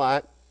seemed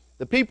like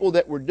the people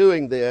that were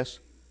doing this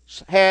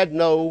had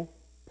no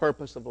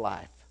purpose of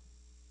life.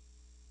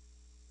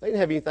 They didn't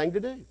have anything to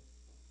do.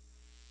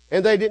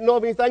 And they didn't know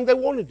of anything they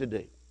wanted to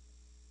do.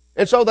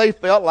 And so they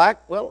felt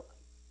like, well,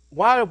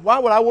 why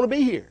would I want to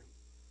be here?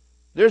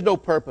 There's no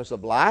purpose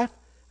of life.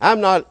 I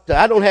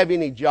don't have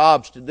any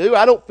jobs to do.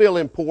 I don't feel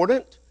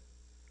important.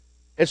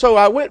 And so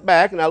I went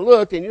back and I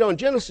looked, and in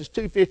Genesis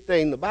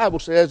 2:15, the Bible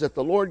says that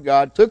the Lord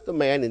God took the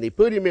man and he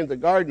put him in the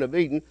Garden of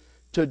Eden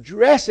to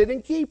dress it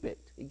and keep it.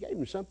 He gave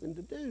him something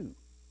to do.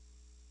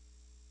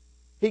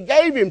 He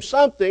gave him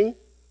something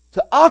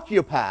to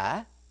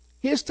occupy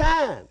his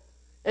time.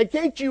 And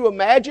can't you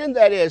imagine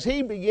that as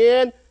he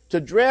began to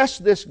dress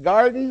this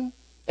garden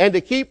and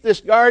to keep this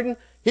garden,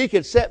 he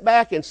could sit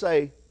back and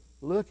say,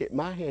 look at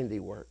my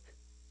handiwork.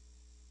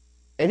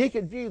 And he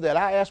could view that.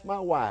 I asked my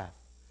wife,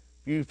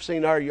 if you've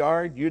seen our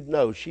yard, you'd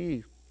know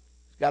she's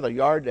got a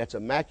yard that's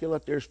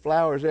immaculate. There's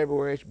flowers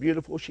everywhere. It's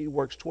beautiful. She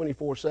works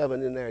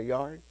 24/7 in their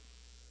yard.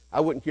 I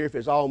wouldn't care if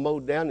it's all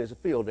mowed down. There's a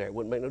field there. It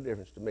wouldn't make no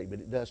difference to me, but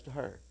it does to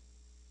her.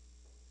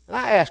 And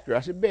I asked her, I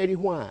said, Betty,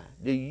 why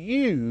do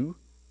you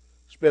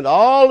spend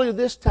all of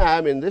this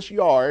time in this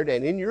yard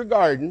and in your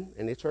garden,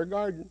 and it's her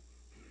garden.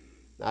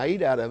 I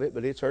eat out of it,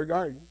 but it's her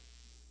garden.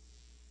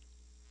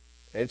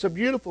 And it's a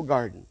beautiful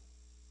garden.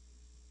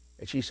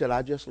 And she said,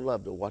 I just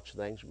love to watch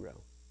things grow.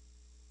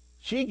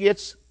 She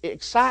gets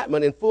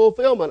excitement and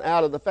fulfillment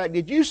out of the fact,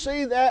 did you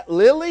see that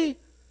lily?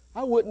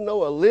 I wouldn't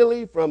know a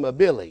lily from a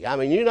billy. I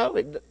mean,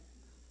 it.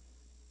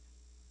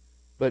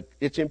 But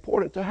it's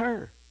important to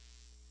her.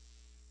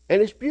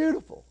 And it's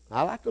beautiful.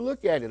 I like to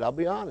look at it, I'll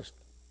be honest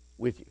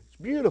with you.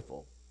 It's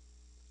beautiful.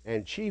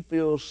 And she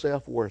feels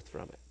self-worth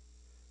from it.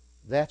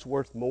 That's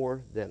worth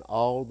more than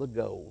all the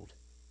gold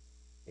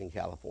in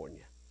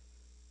California.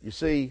 You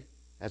see,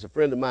 as a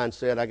friend of mine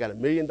said, I got $1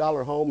 million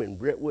home in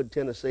Brentwood,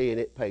 Tennessee, and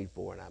it paid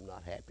for, and I'm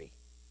not happy.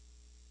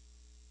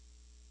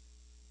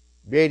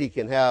 Betty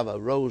can have a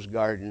rose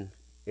garden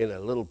in a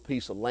little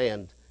piece of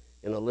land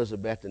in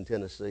Elizabethton,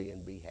 Tennessee,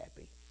 and be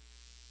happy.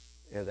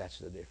 And that's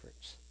the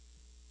difference.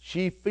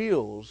 She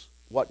feels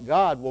what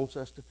God wants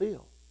us to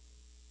feel.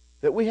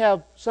 That we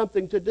have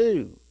something to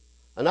do.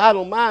 An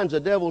idle mind's a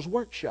devil's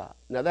workshop.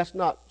 Now, that's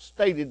not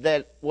stated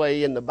that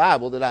way in the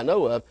Bible that I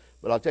know of,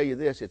 but I'll tell you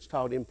this, it's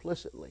taught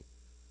implicitly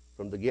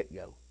from the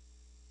get-go.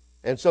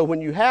 And so when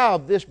you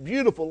have this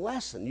beautiful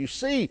lesson, you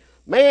see,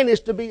 man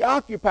is to be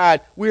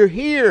occupied. We're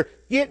here.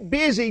 Get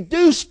busy.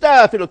 Do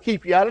stuff. It'll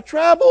keep you out of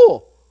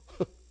trouble.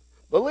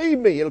 Believe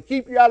me, it'll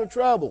keep you out of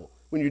trouble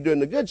when you're doing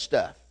the good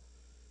stuff.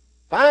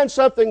 Find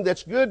something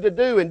that's good to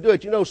do and do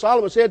it. You know,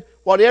 Solomon said,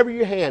 whatever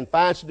your hand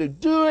finds to do,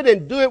 do it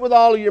and do it with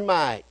all of your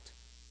might.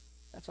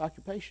 That's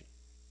occupation.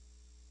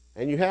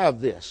 And you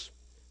have this.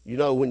 You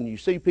know, when you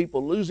see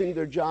people losing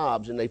their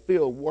jobs and they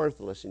feel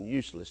worthless and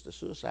useless, the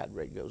suicide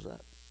rate goes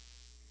up.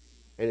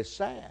 And it's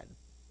sad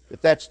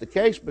that that's the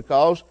case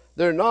because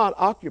they're not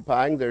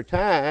occupying their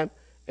time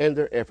and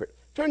their effort.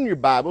 Turn your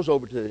Bibles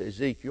over to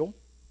Ezekiel.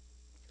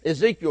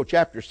 Ezekiel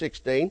chapter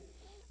 16.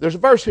 There's a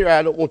verse here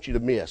I don't want you to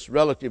miss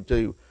relative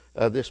to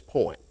this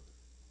point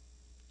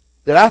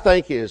that I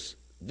think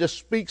just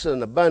speaks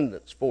in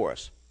abundance for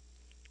us.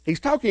 He's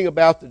talking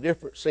about the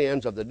different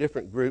sins of the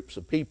different groups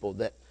of people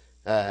that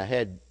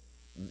had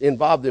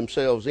involved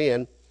themselves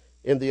in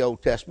the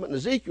Old Testament. And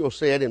Ezekiel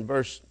said in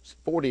verse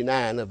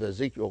 49 of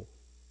Ezekiel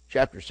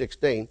chapter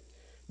 16,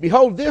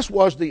 behold, this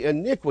was the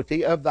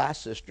iniquity of thy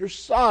sister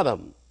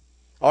Sodom.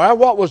 All right,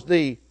 what was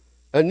the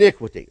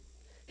iniquity?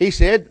 He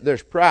said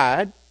there's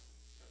pride,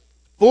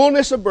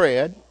 fullness of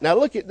bread. Now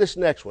look at this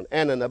next one.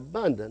 And an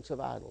abundance of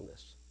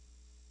idleness.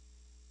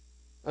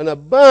 An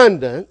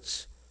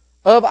abundance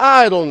of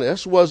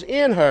idleness was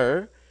in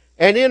her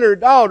and in her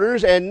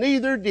daughters, and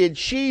neither did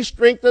she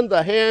strengthen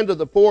the hand of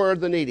the poor or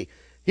the needy.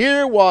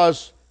 Here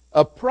was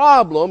a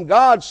problem.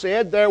 God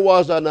said there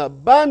was an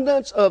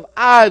abundance of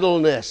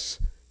idleness.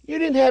 You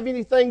didn't have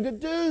anything to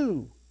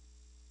do.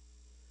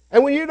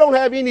 And when you don't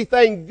have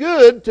anything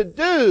good to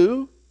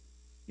do,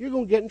 you're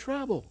going to get in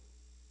trouble.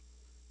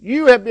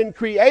 You have been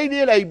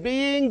created a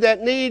being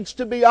that needs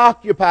to be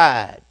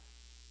occupied.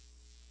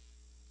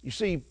 You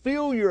see,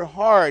 fill your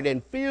heart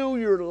and fill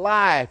your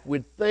life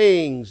with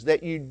things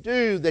that you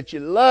do, that you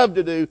love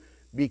to do,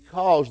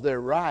 because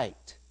they're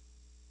right.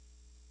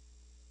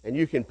 And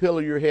you can pillow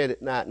your head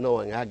at night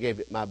knowing I gave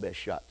it my best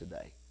shot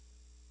today.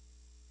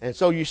 And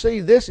so you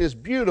see, this is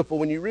beautiful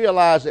when you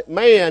realize that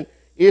man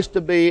is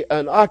to be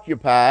an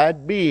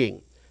occupied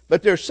being.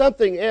 But there's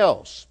something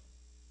else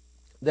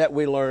that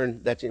we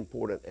learn that's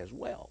important as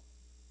well.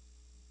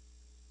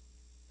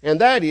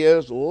 And that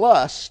is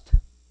lust.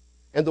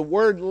 And the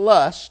word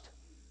lust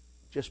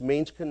just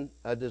means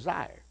a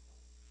desire.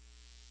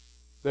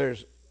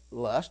 There's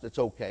lust that's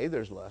okay.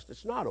 There's lust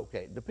that's not okay.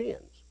 It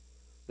depends.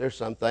 There's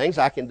some things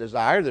I can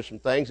desire. There's some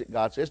things that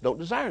God says don't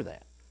desire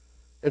that.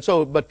 And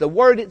so, but the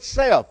word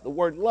itself, the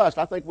word lust,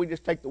 I think we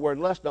just take the word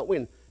lust, don't we,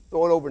 and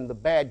throw it over in the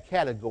bad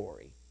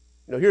category.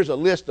 You know, here's a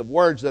list of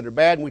words that are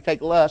bad, and we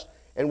take lust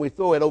and we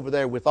throw it over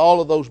there with all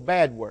of those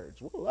bad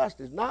words. Well, lust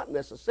is not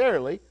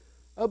necessarily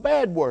a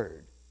bad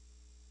word.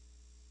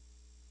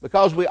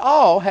 Because we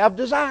all have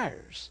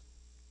desires.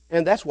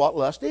 And that's what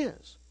lust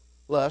is.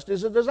 Lust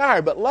is a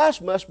desire, but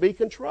lust must be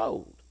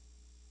controlled.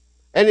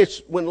 And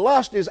it's when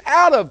lust is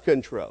out of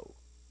control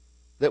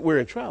that we're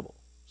in trouble.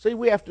 See,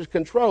 we have to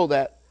control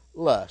that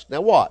lust.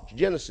 Now watch,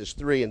 Genesis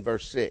 3 and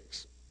verse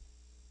 6.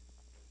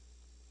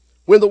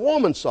 When the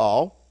woman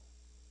saw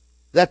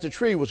that the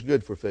tree was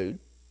good for food,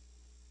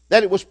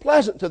 that it was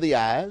pleasant to the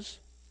eyes,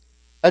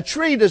 a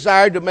tree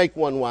desired to make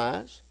one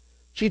wise,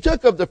 she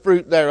took of the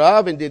fruit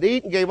thereof and did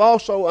eat, and gave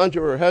also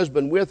unto her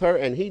husband with her,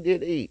 and he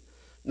did eat.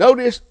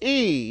 Notice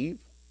Eve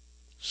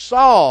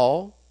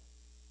saw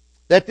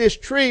that this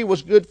tree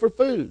was good for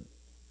food.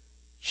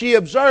 She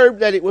observed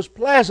that it was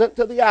pleasant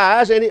to the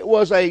eyes, and it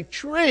was a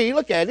tree,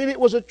 look at it, it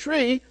was a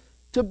tree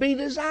to be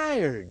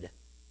desired.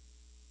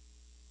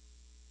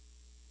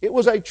 It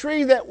was a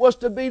tree that was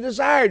to be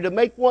desired, to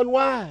make one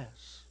wise.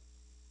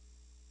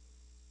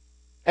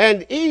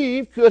 And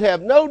Eve could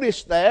have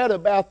noticed that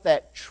about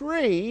that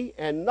tree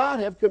and not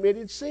have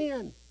committed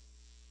sin.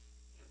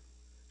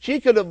 She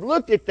could have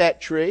looked at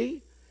that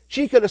tree.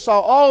 She could have saw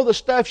all the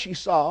stuff she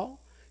saw.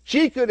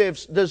 She could have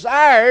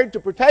desired to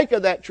partake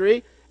of that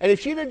tree. And if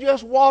she'd have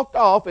just walked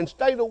off and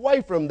stayed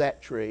away from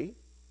that tree,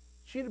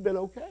 she'd have been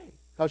okay.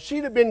 Because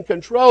she'd have been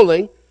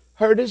controlling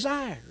her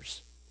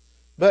desires.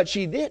 But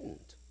she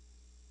didn't.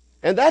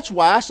 And that's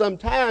why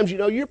sometimes, you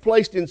know, you're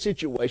placed in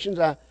situations.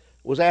 I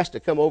was asked to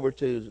come over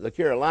to the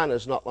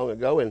Carolinas not long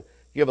ago and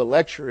give a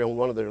lecture on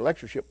one of their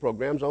lectureship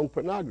programs on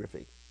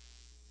pornography.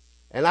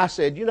 And I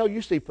said, you know,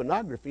 you see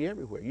pornography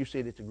everywhere. You see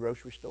it at the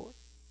grocery store.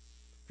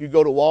 If you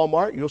go to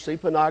Walmart, you'll see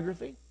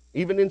pornography.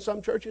 Even in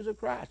some churches of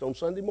Christ on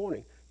Sunday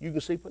morning, you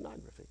can see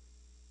pornography.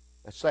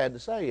 That's sad to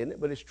say, isn't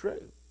it? But it's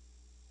true.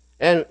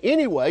 And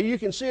anyway, you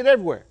can see it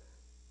everywhere.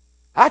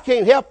 I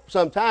can't help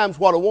sometimes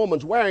what a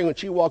woman's wearing when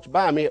she walks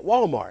by me at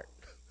Walmart.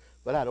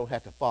 But I don't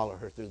have to follow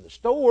her through the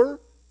store.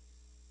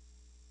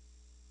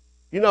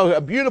 You know,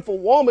 a beautiful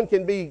woman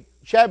can be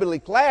shabbily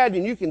clad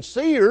and you can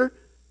see her,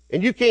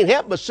 and you can't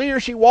help but see her.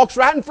 She walks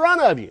right in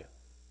front of you.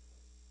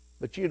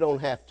 But you don't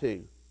have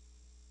to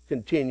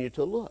continue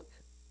to look.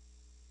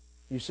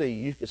 You see,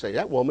 you can say,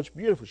 that woman's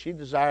beautiful. She's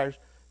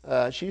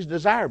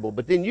desirable.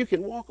 But then you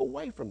can walk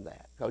away from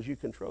that because you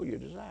control your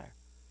desire.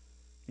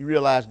 You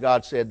realize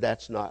God said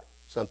that's not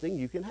something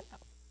you can have.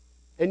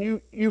 And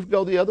you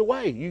go the other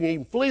way. You can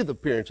even flee the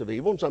appearance of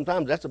evil, and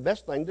sometimes that's the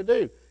best thing to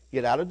do.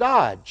 Get out of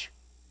Dodge.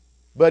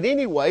 But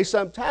anyway,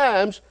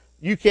 sometimes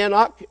you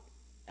cannot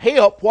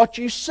help what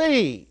you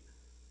see.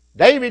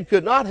 David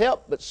could not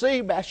help but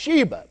see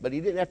Bathsheba, but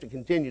he didn't have to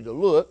continue to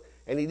look,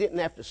 and he didn't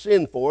have to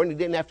sin for her, and he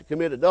didn't have to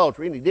commit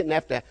adultery, and he didn't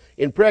have to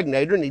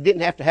impregnate her, and he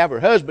didn't have to have her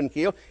husband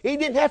killed. He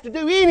didn't have to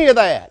do any of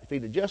that. If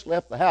he'd have just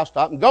left the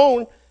housetop and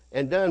gone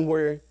and done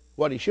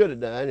what he should have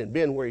done and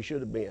been where he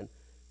should have been,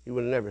 he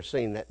would have never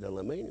seen that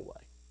dilemma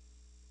anyway.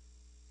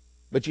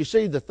 But you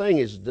see, the thing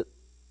is that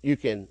you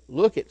can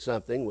look at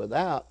something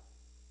without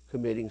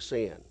committing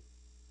sin.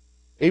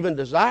 Even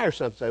desire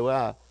something, say,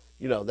 well,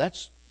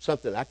 that's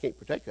something I can't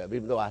partake of,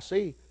 even though I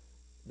see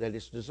that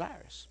it's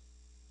desirous.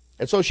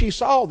 And so she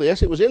saw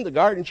this. It was in the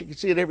garden. She could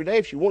see it every day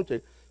if she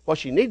wanted to. What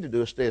she needed to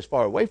do is stay as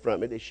far away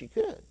from it as she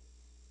could.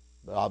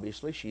 But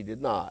obviously she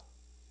did not.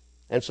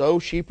 And so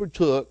she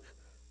partook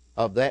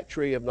of that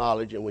tree of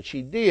knowledge. And when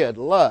she did,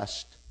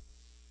 lust,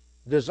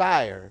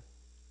 desire,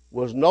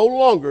 was no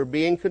longer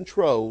being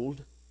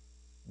controlled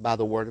by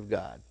the Word of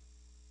God.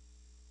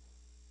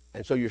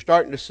 And so you're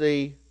starting to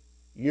see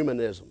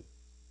humanism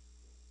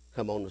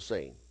come on the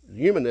scene.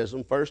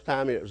 Humanism, first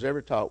time it was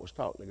ever taught, was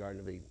taught in the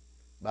Garden of Eden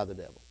by the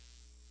devil.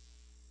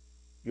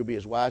 You'll be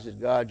as wise as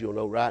God. You'll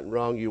know right and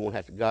wrong. You won't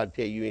have to God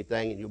tell you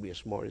anything, and you'll be as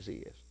smart as He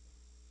is.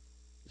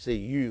 You see,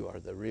 you are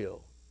the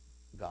real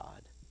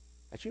God.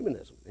 That's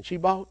humanism. And she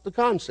bought the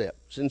concept.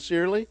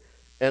 Sincerely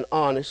and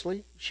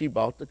honestly, she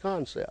bought the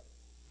concept.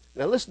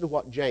 Now listen to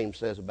what James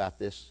says about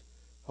this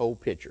whole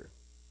picture.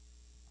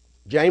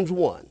 James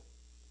 1,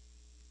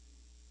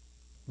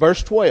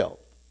 verse 12.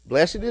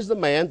 Blessed is the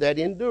man that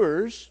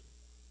endures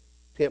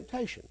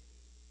temptation.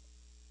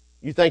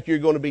 You think you're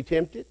going to be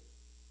tempted?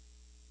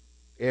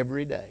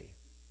 Every day.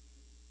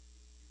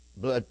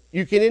 But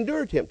you can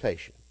endure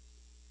temptation.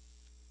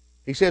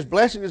 He says,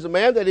 blessed is the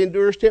man that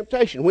endures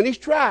temptation. When he's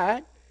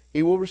tried,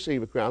 he will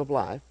receive a crown of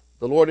life.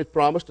 The Lord hath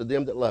promised to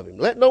them that love him.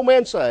 Let no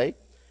man say,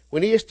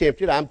 when he is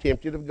tempted, I'm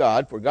tempted of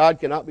God, for God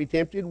cannot be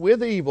tempted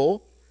with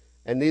evil,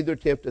 and neither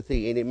tempteth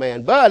he any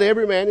man. But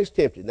every man is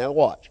tempted. Now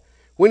watch.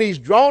 When he's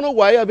drawn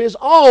away of his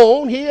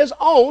own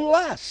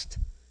lust,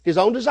 his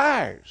own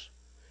desires.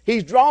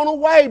 He's drawn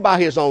away by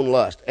his own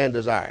lust and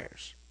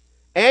desires.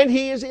 And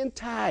he is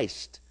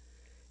enticed.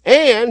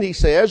 And, he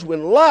says,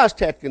 when lust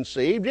hath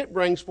conceived, it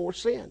brings forth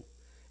sin.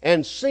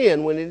 And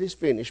sin, when it is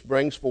finished,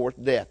 brings forth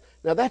death.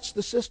 Now that's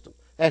the system.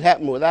 That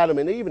happened with Adam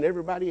and Eve and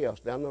everybody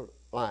else down the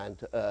line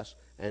to us,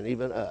 and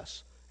even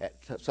us, at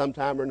some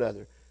time or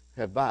another,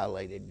 have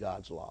violated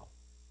God's law.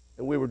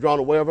 And we were drawn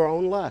away of our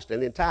own lust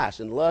and enticed,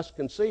 and lust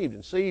conceived.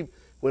 And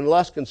when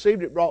lust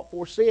conceived, it brought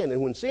forth sin.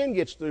 And when sin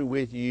gets through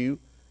with you,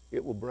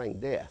 it will bring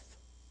death.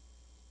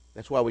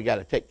 That's why we got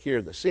to take care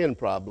of the sin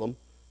problem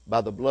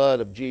by the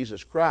blood of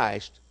Jesus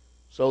Christ,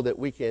 so that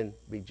we can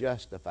be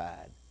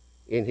justified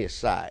in His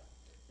sight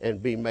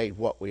and be made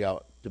what we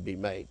ought to be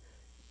made.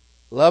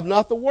 Love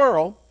not the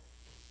world,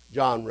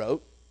 John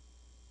wrote,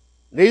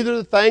 neither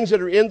the things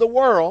that are in the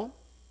world,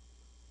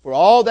 for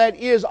all that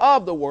is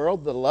of the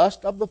world, the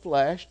lust of the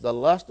flesh, the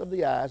lust of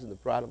the eyes, and the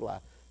pride of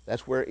life.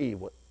 That's where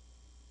Eve went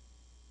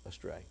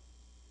astray.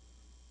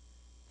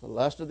 The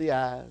lust of the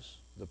eyes,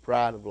 the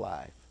pride of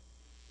life.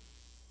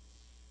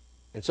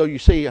 And so you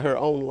see her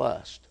own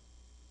lust.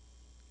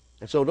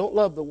 And so don't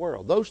love the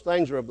world. Those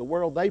things are of the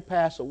world. They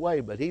pass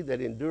away, but he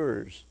that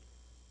endures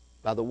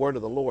by the word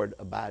of the Lord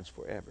abides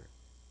forever.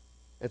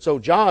 And so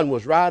John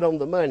was right on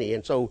the money.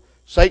 And so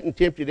Satan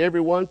tempted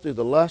everyone through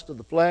the lust of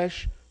the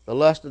flesh, the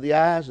lust of the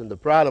eyes, and the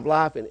pride of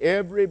life, and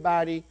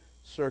everybody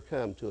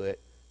succumbed to it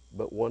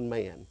but one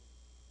man,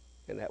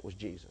 and that was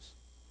Jesus.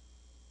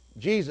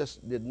 Jesus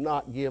did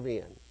not give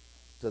in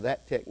to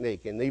that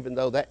technique, and even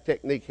though that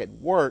technique had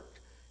worked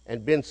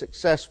and been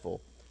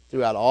successful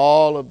throughout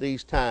all of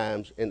these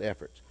times and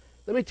efforts.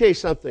 Let me tell you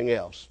something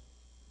else.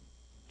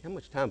 How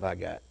much time have I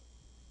got?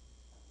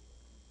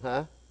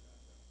 Huh?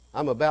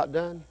 I'm about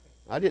done?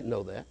 I didn't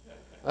know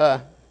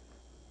that.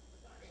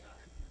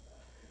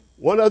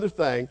 One other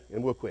thing,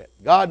 and we'll quit.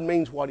 God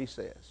means what He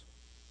says.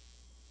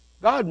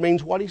 God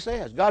means what He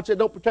says. God said,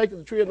 don't partake of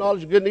the tree of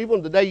knowledge of good and evil,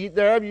 and the day you eat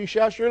thereof you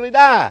shall surely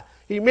die.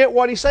 He meant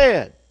what He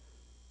said.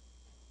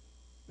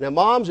 Now,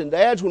 moms and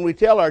dads, when we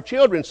tell our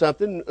children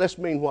something, let's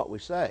mean what we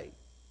say.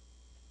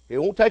 It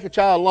won't take a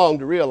child long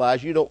to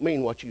realize you don't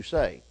mean what you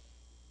say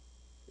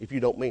if you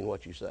don't mean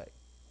what you say.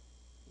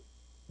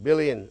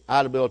 Billy and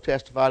Ida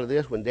testify to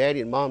this. When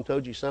Daddy and Mom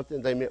told you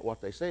something, they meant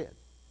what they said.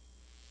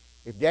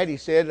 If Daddy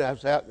said, and I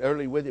was out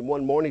early with him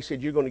one morning, he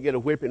said, you're going to get a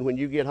whipping when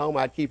you get home,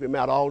 I'd keep him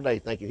out all day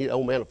thinking, the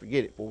old man will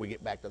forget it before we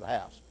get back to the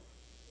house.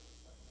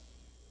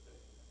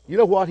 You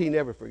know what? He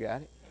never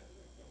forgot it.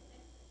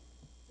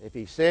 If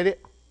he said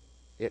it,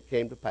 it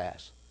came to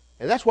pass.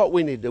 And that's what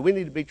we need to do. We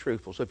need to be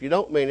truthful. So if you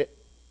don't mean it,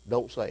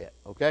 don't say it,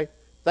 okay?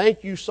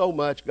 Thank you so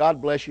much.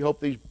 God bless you. Hope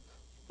these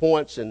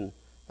points and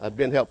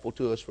been helpful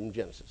to us from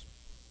Genesis.